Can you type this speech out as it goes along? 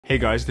Hey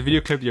guys, the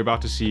video clip you're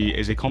about to see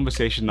is a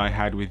conversation I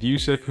had with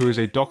Yusef, who is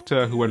a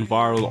doctor who went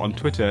viral on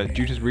Twitter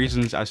due to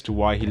reasons as to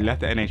why he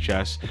left the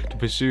NHS to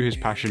pursue his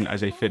passion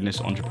as a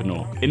fitness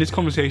entrepreneur. In this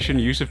conversation,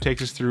 Yusef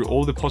takes us through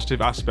all the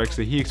positive aspects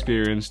that he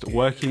experienced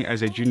working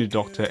as a junior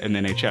doctor in the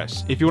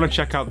NHS. If you want to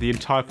check out the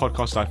entire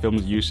podcast I filmed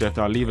with Yusef,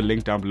 I'll leave a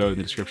link down below in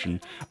the description.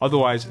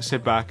 Otherwise,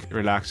 sit back,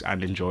 relax,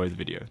 and enjoy the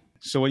video.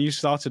 So when you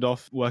started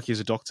off working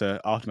as a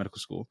doctor after medical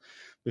school,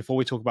 before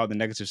we talk about the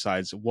negative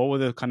sides, what were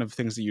the kind of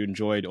things that you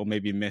enjoyed or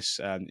maybe miss,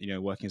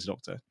 working as a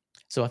doctor?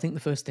 So I think the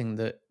first thing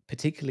that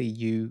particularly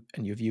you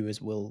and your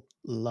viewers will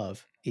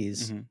love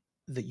is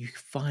that you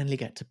finally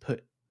get to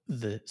put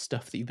the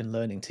stuff that you've been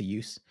learning to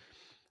use.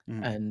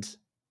 And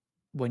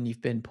when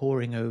you've been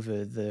poring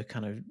over the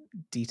kind of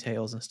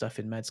details and stuff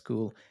in med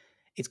school,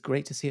 it's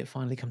great to see it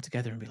finally come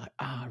together and be like,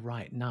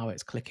 right, now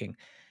it's clicking.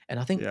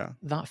 And I think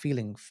that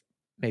feeling,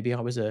 maybe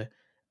I was a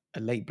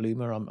late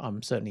bloomer.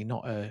 I'm certainly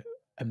not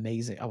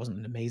I wasn't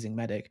an amazing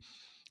medic,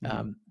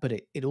 but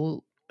it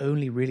all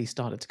only really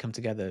started to come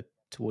together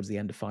towards the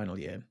end of final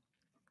year.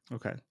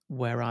 Okay.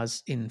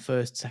 Whereas in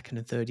first, second,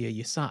 and third year,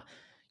 you sat,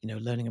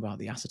 learning about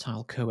the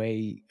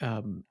acetyl-CoA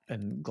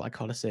and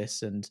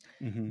glycolysis and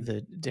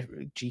the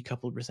different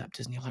G-coupled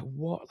receptors, and you're like,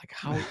 what? Like,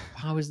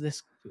 how is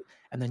this?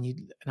 And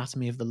then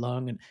anatomy of the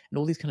lung and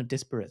all these kind of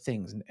disparate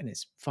things, and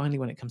it's finally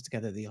when it comes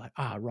together that you're like,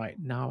 right,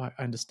 now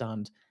I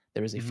understand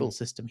there is a full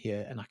system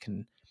here, and I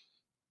can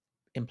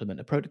implement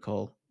a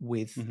protocol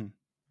with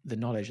the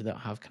knowledge that I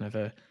have kind of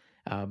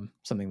a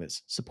something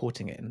that's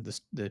supporting it and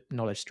the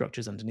knowledge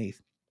structures underneath.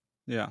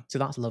 Yeah. So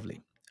that's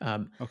lovely.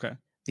 Okay.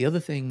 The other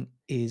thing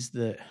is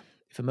that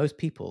for most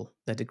people,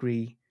 their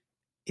degree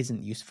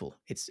isn't useful.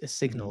 It's a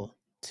signal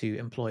to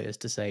employers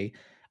to say,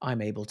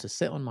 I'm able to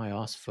sit on my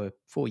ass for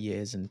 4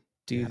 years and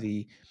do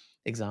the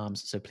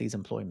exams, so please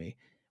employ me.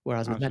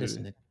 Whereas with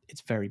medicine,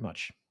 it's very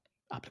much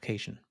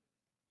application.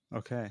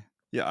 Okay.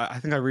 Yeah, I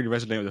think I really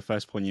resonate with the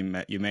first point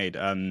you made.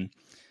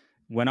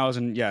 When I was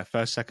in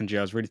first, second year,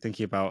 I was really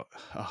thinking about,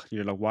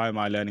 why am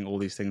I learning all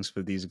these things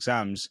for these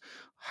exams?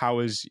 How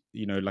is,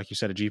 like you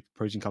said, a G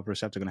protein coupled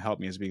receptor going to help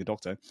me as being a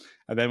doctor?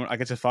 And then when I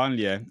get to final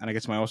year and I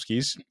get to my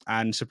OSCEs,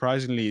 and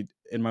surprisingly,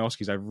 in my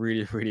OSCEs, I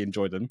really, really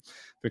enjoyed them,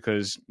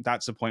 because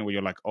that's the point where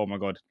you're like, oh my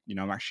God,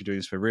 I'm actually doing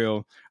this for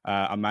real.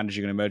 I'm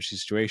managing an emergency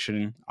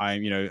situation.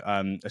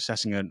 I'm,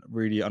 assessing a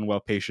really unwell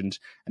patient.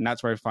 And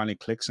that's where it finally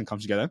clicks and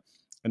comes together.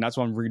 And that's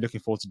what I'm really looking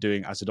forward to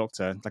doing as a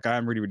doctor. Like, I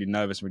am really, really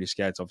nervous and really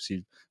scared to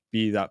obviously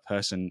be that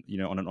person,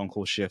 on an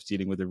on-call shift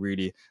dealing with a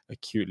really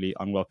acutely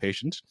unwell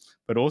patient.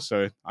 But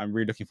also, I'm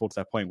really looking forward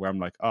to that point where I'm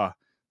like,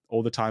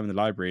 all the time in the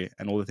library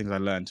and all the things I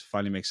learned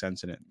finally make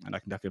sense in it, and I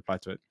can definitely apply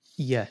to it.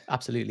 Yeah,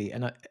 absolutely.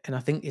 And I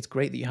think it's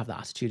great that you have that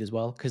attitude as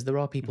well, because there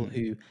are people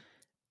who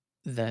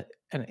and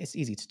it's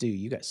easy to do.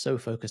 You get so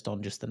focused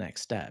on just the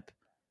next step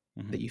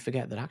that you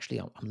forget that actually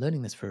I'm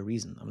learning this for a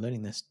reason. I'm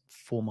learning this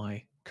for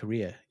my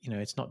career.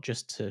 It's not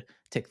just to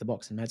tick the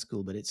box in med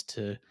school, but it's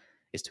to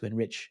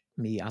enrich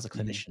me as a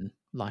clinician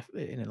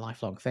in a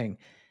lifelong thing.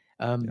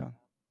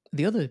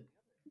 The other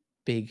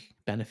big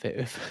benefit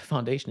of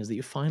foundation is that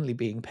you're finally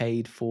being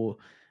paid for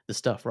the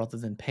stuff rather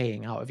than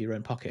paying out of your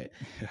own pocket.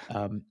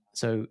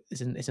 So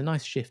it's a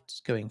nice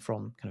shift going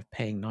from kind of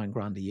paying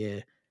 $9,000 a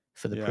year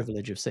for the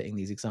privilege of sitting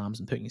these exams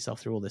and putting yourself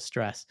through all this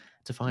stress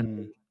to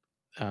finally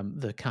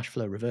the cash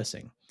flow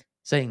reversing.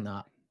 Saying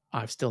that,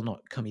 I've still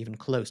not come even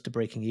close to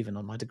breaking even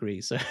on my degree.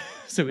 So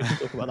we can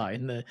talk about that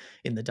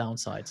in the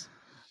downsides.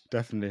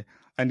 Definitely.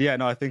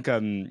 And I think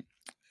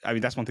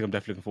that's one thing I'm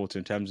definitely looking forward to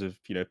in terms of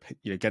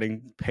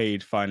getting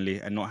paid finally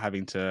and not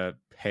having to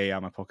pay out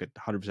of my pocket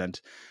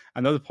 100%.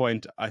 Another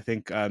point I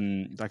think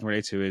that I can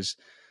relate to is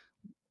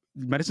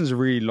medicine is a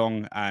really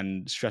long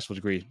and stressful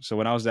degree. So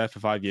when I was there for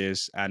 5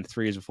 years and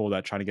 3 years before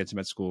that trying to get to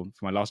med school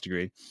for my last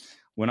degree,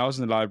 when I was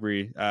in the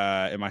library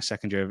in my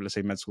second year of, let's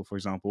say, med school, for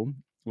example,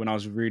 when I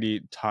was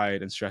really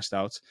tired and stressed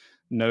out,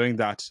 knowing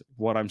that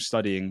what I'm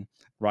studying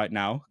right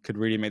now could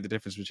really make the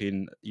difference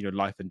between,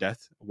 life and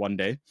death one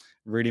day,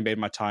 really made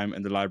my time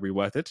in the library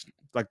worth it.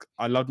 Like,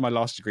 I loved my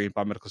last degree in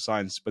biomedical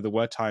science, but there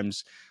were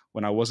times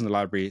when I was in the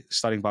library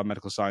studying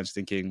biomedical science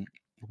thinking,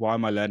 why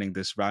am I learning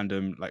this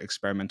random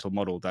experimental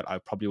model that I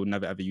probably will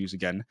never ever use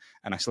again,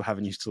 and I still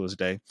haven't used till this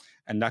day?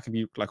 And that can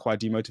be quite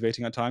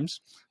demotivating at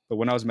times. But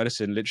when I was in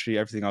medicine, literally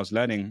everything I was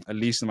learning, at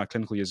least in my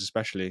clinical years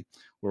especially,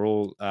 were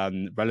all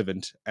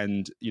relevant.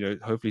 And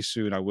hopefully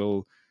soon I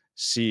will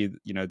see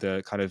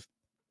the kind of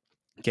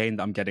gain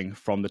that I'm getting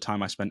from the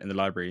time I spent in the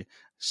library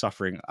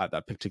suffering at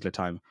that particular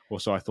time,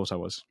 or so I thought I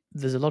was.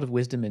 There's a lot of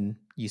wisdom in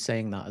you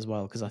saying that as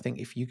well, because I think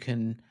if you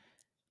can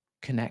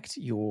connect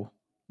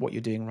what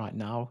you're doing right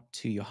now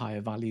to your higher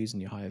values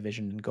and your higher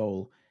vision and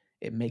goal,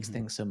 it makes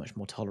things so much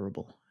more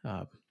tolerable.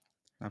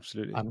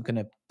 Absolutely. I'm going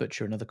to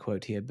butcher another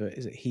quote here, but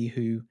is it he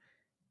who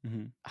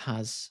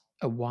has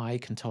a why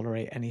can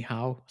tolerate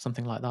anyhow?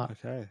 Something like that.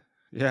 Okay.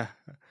 Yeah.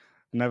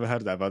 Never heard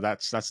of that, but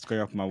that's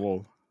going up on my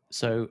wall.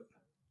 So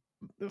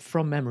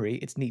from memory,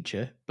 it's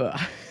Nietzsche, but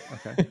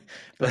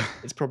but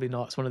it's probably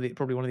not. It's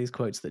probably one of these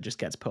quotes that just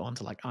gets put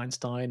onto like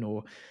Einstein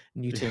or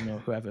Newton or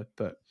whoever.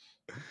 But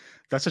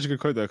That's such a good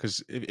quote though,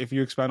 because if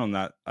you expand on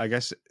that, I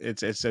guess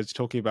it's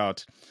talking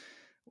about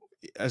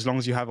as long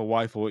as you have a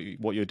why for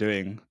what you're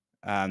doing,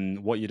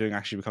 what you're doing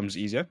actually becomes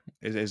easier.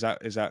 Is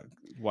that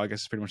what I guess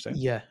it's pretty much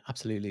saying? Yeah,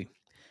 absolutely.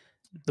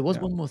 There was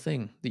Yeah. one more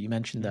thing that you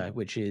mentioned Mhm. there,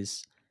 which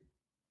is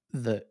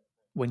that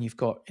when you've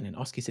got in an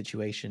OSCE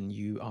situation,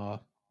 you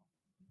are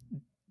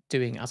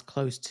doing as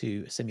close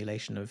to a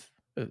simulation of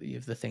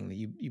the thing that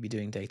you'd be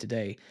doing day to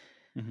day.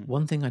 Mhm.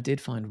 One thing I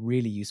did find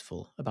really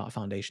useful about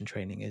foundation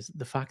training is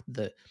the fact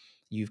that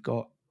you've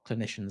got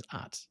clinicians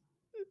at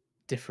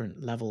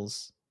different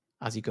levels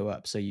as you go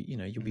up. So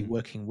you'll be Mhm.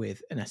 working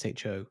with an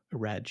SHO, a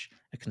reg,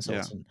 a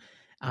Yeah. consultant,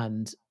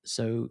 and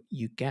so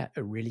you get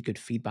a really good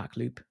feedback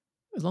loop.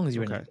 As long as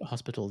you're in Okay. a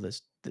hospital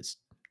that's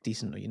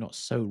decent, or you're not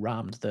so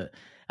rammed that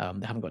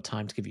they haven't got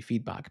time to give you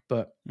feedback.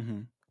 But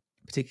Mhm.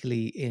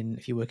 particularly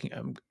if you're working,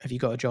 have you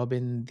got a job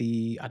in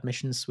the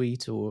admissions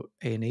suite or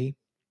A&E?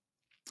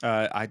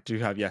 I do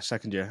have, yeah,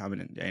 second year. I'm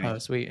in A&E. Oh,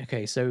 sweet.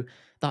 Okay, so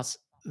that's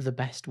the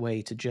best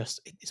way to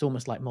it's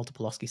almost like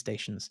multiple OSCE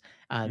stations,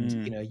 and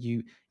Mm.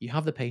 you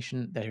have the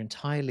patient; they're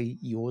entirely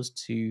yours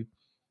to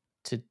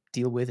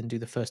deal with and do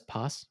the first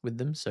pass with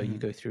them. So you Mhm.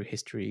 go through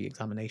history,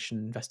 examination,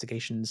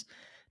 investigations,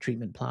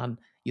 treatment plan.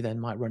 You then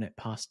might run it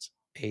past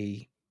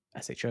a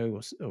SHO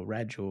or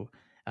reg or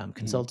Mhm.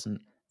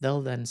 consultant.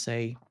 They'll then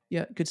say,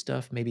 "Yeah, good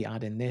stuff. Maybe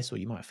add in this, or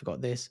you might have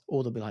forgot this,"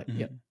 or they'll be like,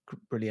 "Yep, Mhm.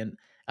 brilliant."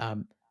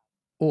 Um,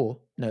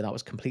 or no, that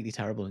was completely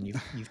terrible, and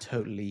you've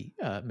totally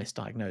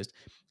misdiagnosed.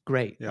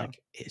 Great, Yeah. like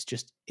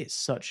it's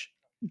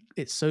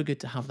so good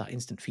to have that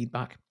instant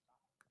feedback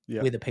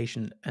Yeah. with a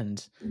patient,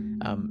 and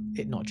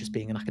it not just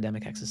being an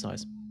academic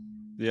exercise.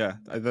 Yeah,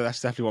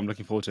 that's definitely what I'm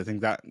looking forward to. I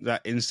think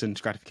that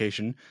instant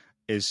gratification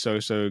is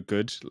so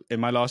good. In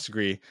my last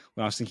degree,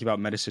 when I was thinking about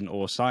medicine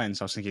or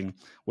science, I was thinking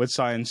with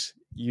science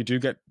you do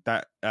get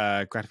that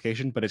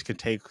gratification, but it can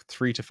take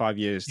 3 to 5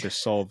 years to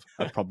solve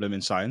a problem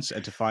in science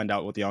and to find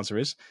out what the answer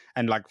is.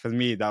 And like for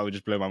me, that would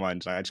just blow my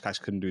mind. Like, I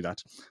just couldn't do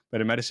that.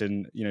 But in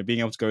medicine, being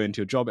able to go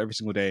into a job every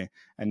single day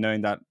and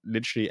knowing that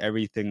literally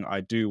everything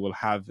I do will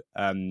have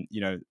an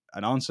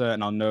answer,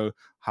 and I'll know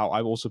how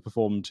I've also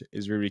performed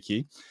is really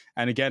key.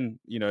 And again,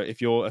 if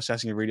you're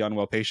assessing a really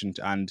unwell patient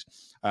and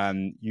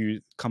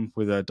you come up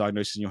with a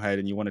diagnosis in your head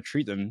and you want to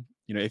treat them,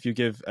 if you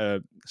give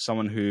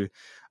someone who,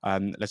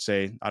 let's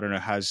say, I don't know,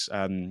 has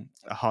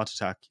a heart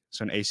attack,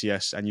 so an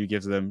ACS, and you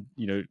give them,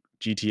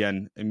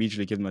 GTN,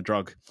 immediately give them a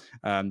drug,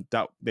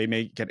 that they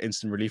may get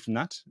instant relief from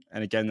that.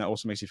 And again, that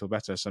also makes you feel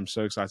better. So I'm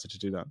so excited to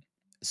do that.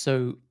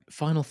 So,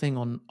 final thing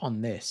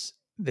on this.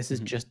 This is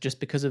Hmm. just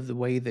because of the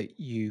way that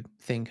you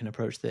think and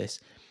approach this,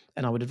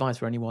 and I would advise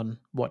for anyone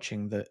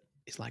watching that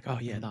is like, oh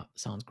yeah, Hmm. that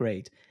sounds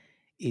great.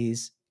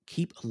 Is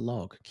keep a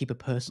log, keep a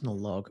personal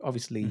log.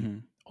 Obviously,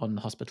 Hmm. on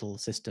hospital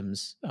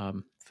systems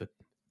for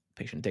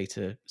patient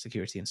data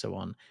security and so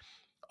on,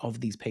 of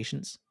these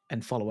patients,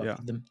 and follow up Yeah.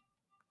 with them.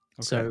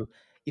 Okay. So,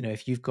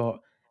 if you've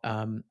got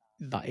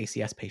that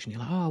ACS patient,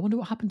 you're like, oh, I wonder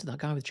what happened to that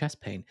guy with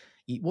chest pain.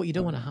 What you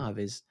don't want to Okay. have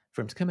is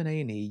for him to come in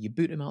A&E, you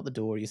boot him out the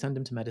door, you send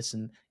him to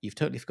medicine, you've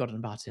totally forgotten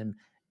about him.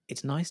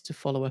 It's nice to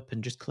follow up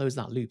and just close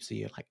that loop. So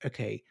you're like,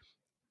 okay,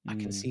 I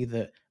can Mm. see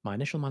that my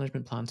initial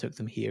management plan took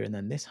them here, and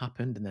then this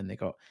happened, and then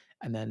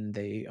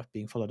they are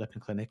being followed up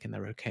in clinic, and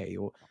they're okay,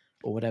 or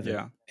whatever.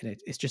 Yeah. And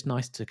it's just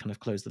nice to kind of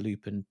close the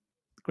loop, and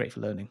great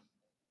for learning.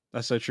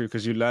 That's so true,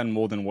 because you learn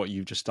more than what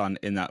you've just done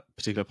in that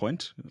particular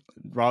point.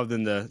 Rather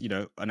than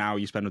the an hour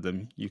you spend with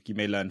them, you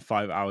may learn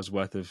 5 hours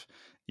worth of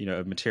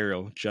of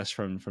material just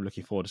from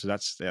looking forward. So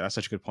that's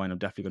such a good point. I'm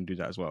definitely going to do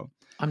that as well.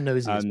 I'm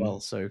nosy as Um, well,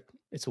 so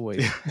it's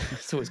always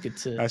it's always good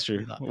to that's true.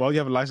 do that. Well, you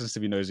have a license to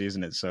be nosy,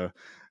 isn't it? So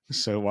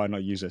why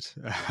not use it?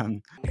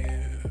 Um,